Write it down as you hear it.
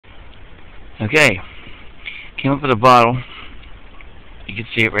Okay, came up with a bottle. You can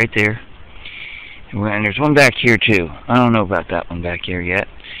see it right there. And there's one back here too. I don't know about that one back here yet.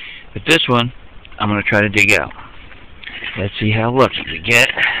 But this one, I'm going to try to dig out. Let's see how lucky we get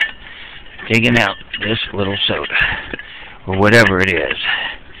digging out this little soda. Or whatever it is.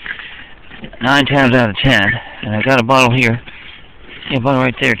 9 times out of 10. And I got a bottle here. Yeah, a bottle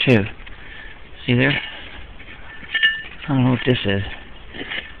right there too. See there? I don't know what this is.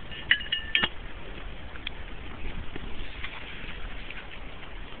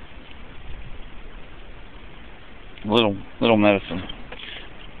 Little medicine.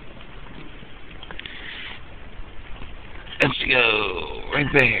 Let's go right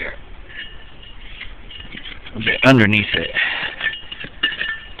there. Okay, underneath it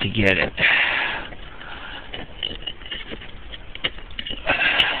to get it.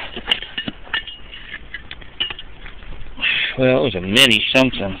 Well, it was a mini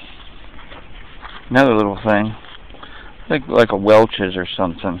something. Another little thing. Like a Welch's or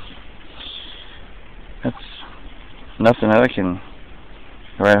something. That's nothing that I can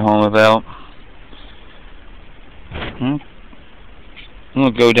write home about. I'm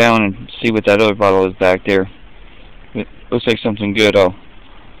going to go down and see what that other bottle is back there. It looks like something good. I'll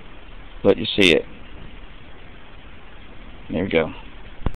let you see it. There we go.